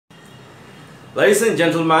Ladies and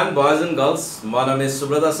gentlemen, boys and girls, my name is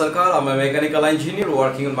Subrata Sarkar. I'm a mechanical engineer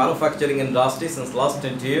working in manufacturing industry since last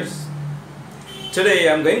 20 years. Today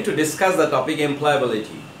I'm going to discuss the topic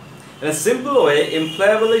employability. In a simple way,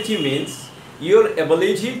 employability means your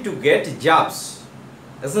ability to get jobs,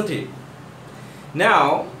 isn't it?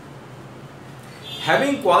 Now,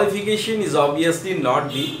 having qualification is obviously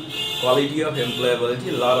not the quality of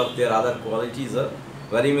employability. A lot of their other qualities are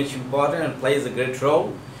very much important and plays a great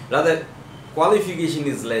role. Rather, qualification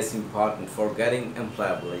is less important for getting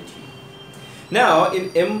employability. Now, in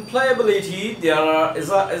employability, there is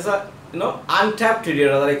a untapped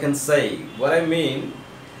area that I can say. What I mean,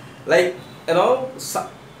 like those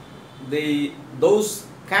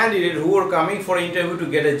candidates who are coming for interview to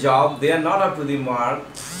get a job, they are not up to the mark.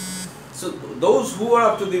 So those who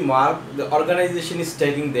are up to the mark, the organization is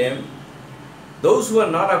taking them. Those who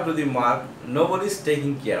are not up to the mark, nobody is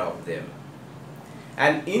taking care of them.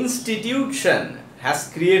 An institution has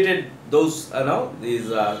created those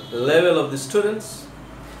level of the students.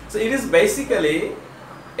 So it is basically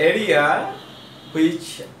area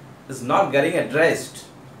which is not getting addressed,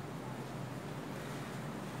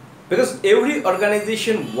 because every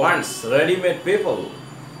organization wants ready-made people,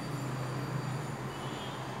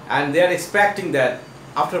 and they are expecting that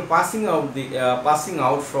after passing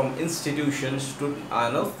out from institutions,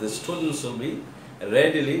 the students will be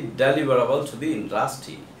readily deliverable to the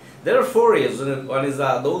industry. There are four areas. One is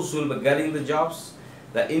those who will be getting the jobs,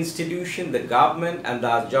 the institution, the government, and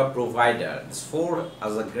the job provider. These four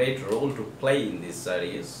has a great role to play in these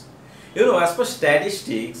areas. As per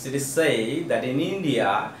statistics, it is said that in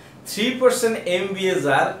India, 3% MBAs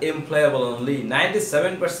are employable only.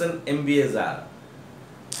 97% MBAs are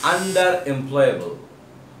underemployable.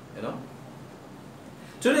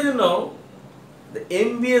 Today, the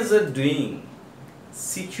MBAs are doing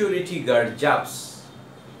security guard jobs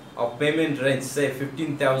of payment range, say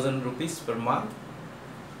 15,000 rupees per month.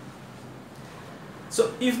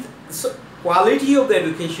 So quality of the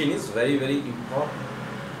education is very, very important.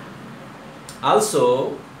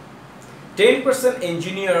 Also, 10%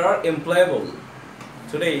 engineer are employable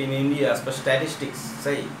today in India as per statistics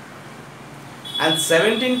say, and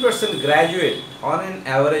 17% graduate on an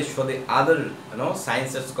average for the other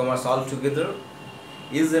sciences, commerce altogether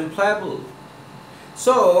is employable.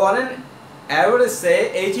 So on an average,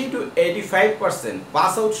 say 80 to 85%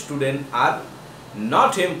 pass out students are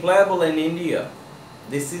not employable in India.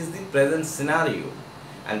 This is the present scenario,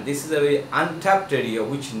 and this is a very untapped area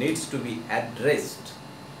which needs to be addressed.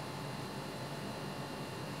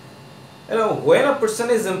 When a person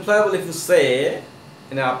is employable, if you say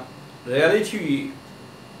in a reality,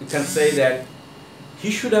 you can say that he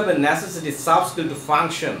should have a necessary soft skill to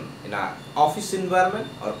function in an office environment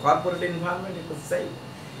or corporate environment. You could say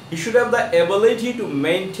he should have the ability to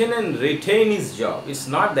maintain and retain his job. It's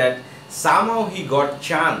not that somehow he got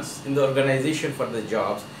chance in the organization for the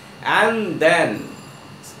jobs and then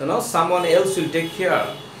someone else will take care.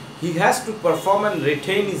 He has to perform and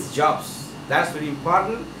retain his jobs. That's very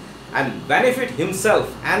important, and benefit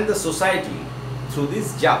himself and the society through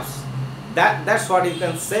these jobs. That's what you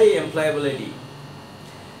can say employability.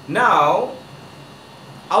 Now,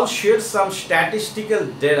 I'll share some statistical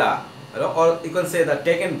data, or you can say that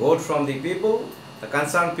taken both from the people, the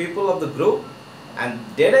concerned people of the group, and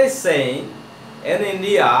data is saying in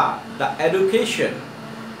India the education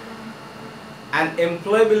and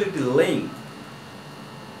employability linked.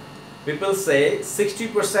 People say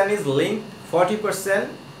 60% is linked, 40%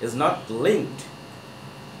 is not linked.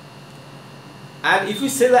 And if we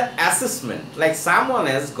say the assessment, like someone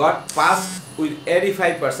has got passed with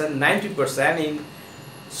 85%, 90% in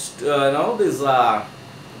this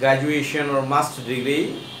graduation or master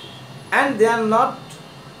degree, and they are not,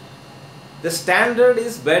 the standard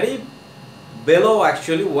is very below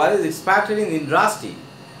actually what is expected in the industry,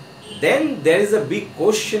 then there is a big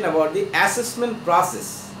question about the assessment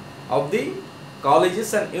process of the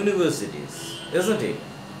colleges and universities, isn't it?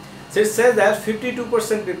 So it says that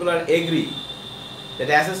 52% people are agree that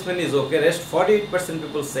assessment is okay. Rest 48%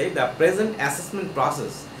 people say the present assessment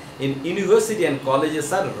process in university and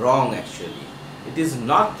colleges are wrong actually. It is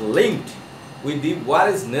not linked with the what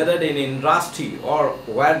is needed in industry or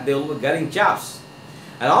where they will be getting jobs.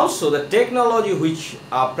 And also the technology which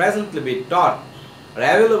are presently be taught are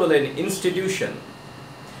available in institution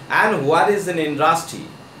and what is in industry,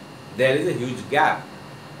 there is a huge gap.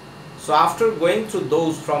 So after going through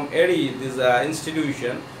those from this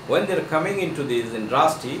institution, when they are coming into this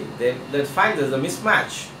industry, they find there is a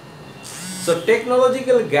mismatch. So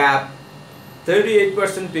technological gap,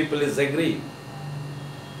 38% people is agree.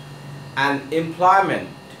 And employment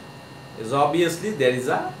is obviously there is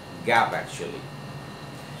a gap actually.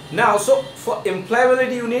 Now, so for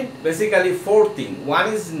employability you need basically four things.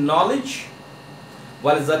 One is knowledge,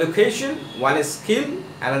 one is education, one is skill,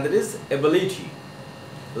 another is ability.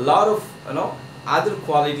 A lot of other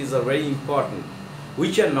qualities are very important,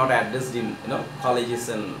 which are not addressed in colleges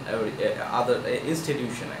and every other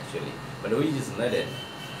institution actually, but which is needed.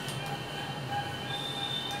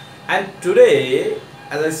 And today,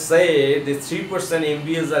 as I say, the 3%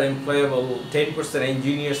 MBAs are employable, 10%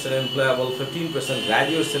 engineers are employable, 15%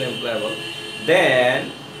 graduates are employable.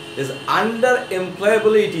 Then this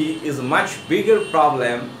underemployability is a much bigger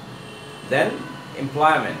problem than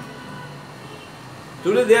employment.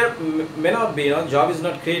 Today there may not be, job is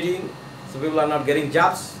not creating, so people are not getting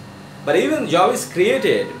jobs. But even job is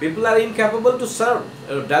created, people are incapable to serve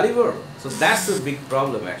or deliver. So that's a big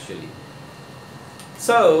problem actually.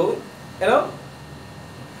 So,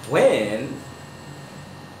 when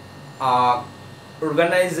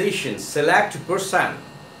organizations select person,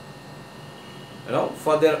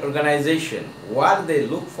 for their organization, what they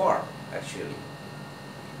look for actually,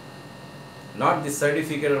 not the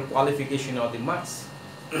certificate or qualification or the marks.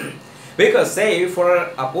 Because say for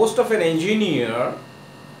a post of an engineer,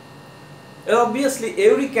 obviously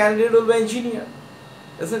every candidate will be engineer,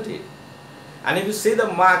 isn't it? And if you see the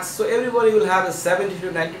marks, so everybody will have a 70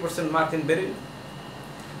 to 90% mark in Berlin.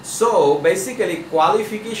 So basically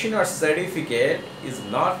qualification or certificate is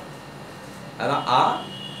not a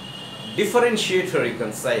differentiator, you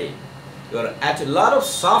can say. Your a lot of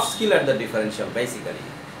soft skill are the differential basically.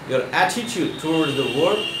 Your attitude towards the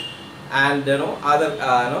work and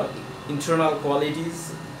other internal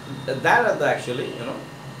qualities, that are the actually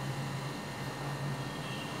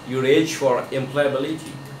your age for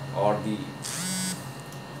employability or the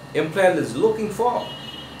employer is looking for.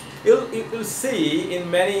 You'll see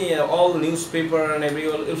in many all newspaper and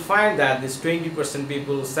everywhere, you'll find that this 20%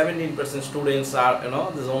 people, 17% students are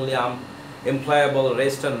this only employable,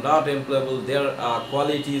 rest are not employable, their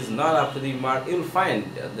quality is not up to the mark. You'll find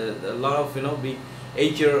a lot of big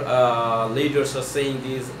HR leaders are saying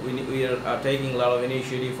this. We are taking a lot of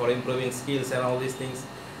initiative for improving skills and all these things.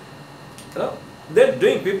 They're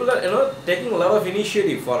doing, people are taking a lot of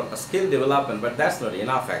initiative for skill development, but that's not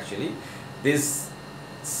enough actually. This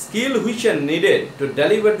skill which are needed to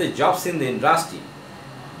deliver the jobs in the industry,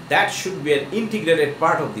 that should be an integrated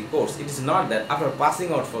part of the course. It is not that after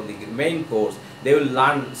passing out for the main course they will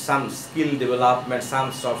learn some skill development,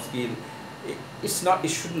 some soft skill. It's not, it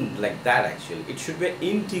shouldn't like that actually. It should be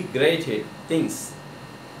integrated things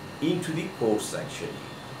into the course actually.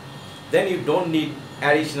 Then you don't need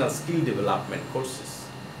additional skill development courses.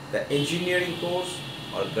 The engineering course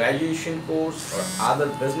or graduation course or other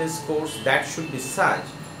business course, that should be such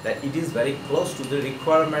that it is very close to the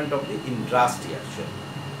requirement of the industry actually.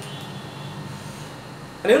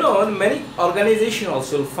 And many organizations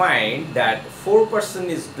also will find that 4%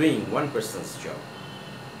 is doing 1%'s job.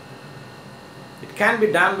 It can be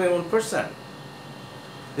done by 1%.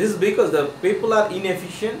 This is because the people are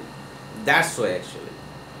inefficient. That's why actually.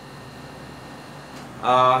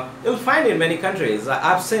 You'll find in many countries,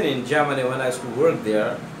 I've seen in Germany when I used to work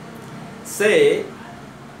there, say,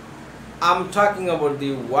 I'm talking about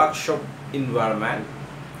the workshop environment.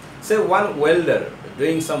 Say one welder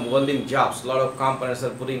doing some welding jobs, a lot of components are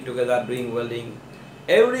putting together, doing welding.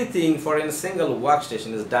 Everything for a single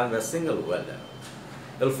workstation is done by a single welder.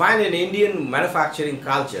 You'll find in Indian manufacturing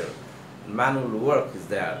culture, manual work is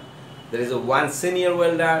there. There is a one senior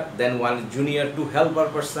welder, then one junior, two helper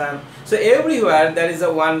person. So everywhere there is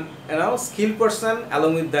a one skilled person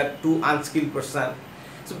along with that two unskilled person.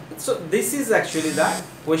 So this is actually the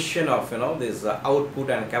question of this output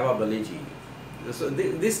and capability. So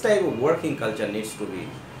this type of working culture needs to be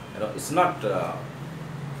it's not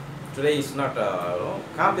today it's not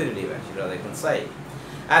competitive actually, as I can say.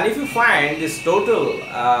 And if you find this total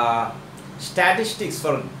statistics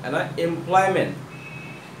for employment,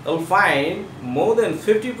 you'll find more than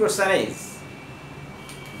 50%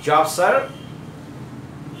 jobs are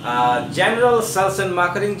general sales and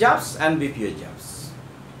marketing jobs and BPO jobs.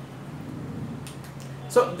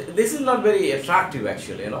 So this is not very attractive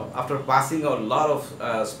actually. After passing out a lot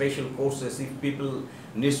of special courses, if people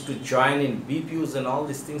needs to join in BPOs and all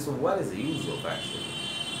these things, so what is the use of actually?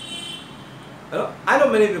 I know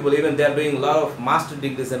many people, even they are doing a lot of master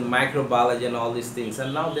degrees in microbiology and all these things,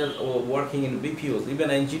 and now they are working in BPOs. Even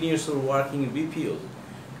engineers who are working in BPOs,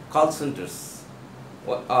 call centers.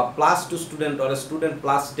 A +2 student or a student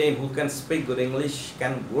 +10 who can speak good English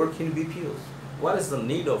can work in BPOs. What is the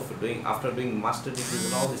need of doing after doing master degrees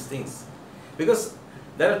and all these things? Because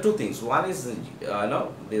there are two things. One is,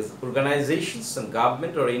 these organizations and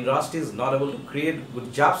government or industry is not able to create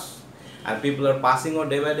good jobs, and people are passing on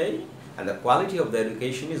day by day, and the quality of the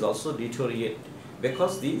education is also deteriorate,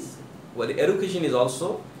 because these, well, the education is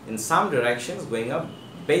also in some directions going up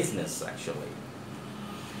business actually.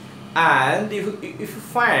 And if you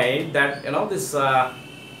find that this how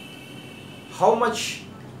much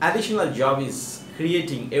additional job is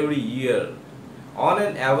creating every year, on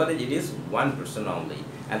an average it is 1% only,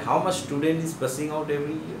 and how much student is passing out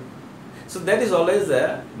every year. So that is always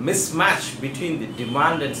a mismatch between the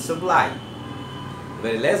demand and supply.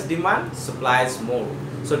 Very less demand, supply is more.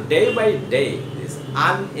 So day by day this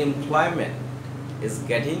unemployment is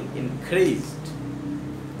getting increased.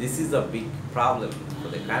 This is a big problem for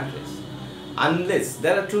the countries. Unless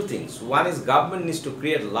there are two things. One is government needs to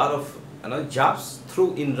create a lot of jobs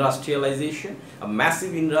through industrialization, a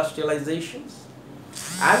massive industrializations,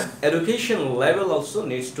 and education level also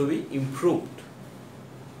needs to be improved.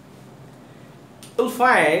 You'll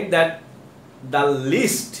find that the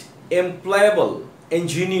least employable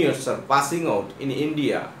engineers are passing out in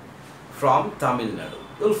India from Tamil Nadu.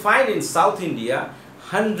 You'll find in South India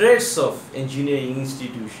hundreds of engineering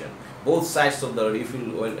institutions, both sides of the road. If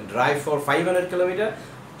you drive for 500 kilometers,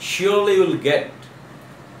 surely you will get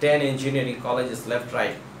 10 engineering colleges left,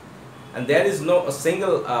 right, and there is no a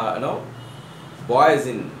single boys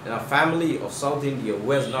in a family of South India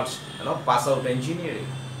who has not pass out engineering.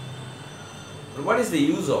 But what is the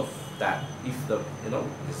use of that if the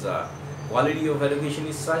this quality of education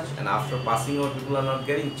is such, and after passing out people are not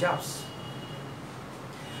getting jobs?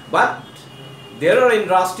 But there are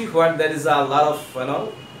industries where there is a lot of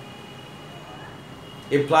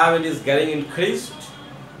employment is getting increased.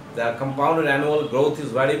 The compounded annual growth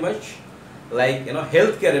is very much, like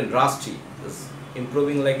healthcare industry is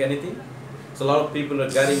improving like anything. So a lot of people are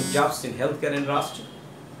getting jobs in healthcare industry.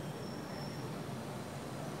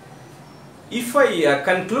 If I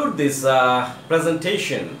conclude this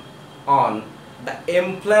presentation on the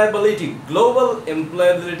employability, global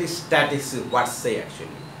employability statistics, what say actually,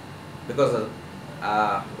 because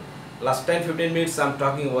last 10-15 minutes I'm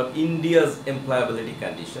talking about India's employability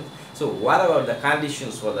conditions. So what about the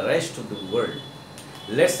conditions for the rest of the world?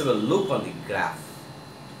 Let's have a look on the graph.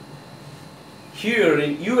 Here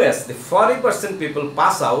in US, the 40% people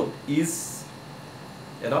pass out is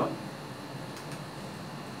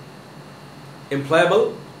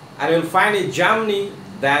employable, and you'll find in Germany,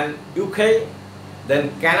 then UK, then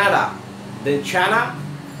Canada, then China,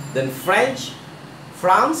 then France,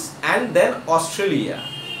 and then Australia.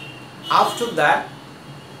 After that,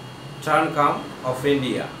 turn come of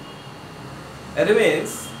India. It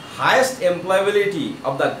means highest employability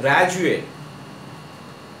of the graduate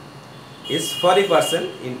is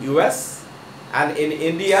 40% in US, and in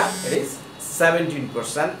India it is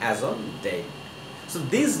 17% as on date. So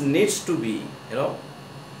this needs to be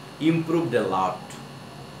improved a lot.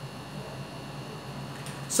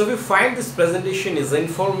 So we find this presentation is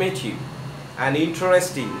informative and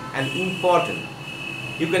interesting and important,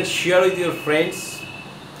 you can share with your friends,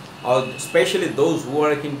 or especially those who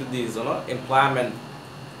are into these employment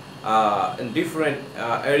in different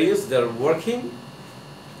areas they are working.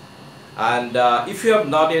 And if you have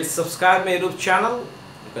not yet subscribed my YouTube channel,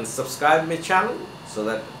 you can subscribe my channel so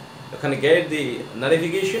that you can get the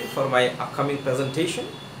notification for my upcoming presentation.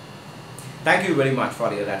 Thank you very much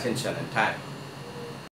for your attention and time.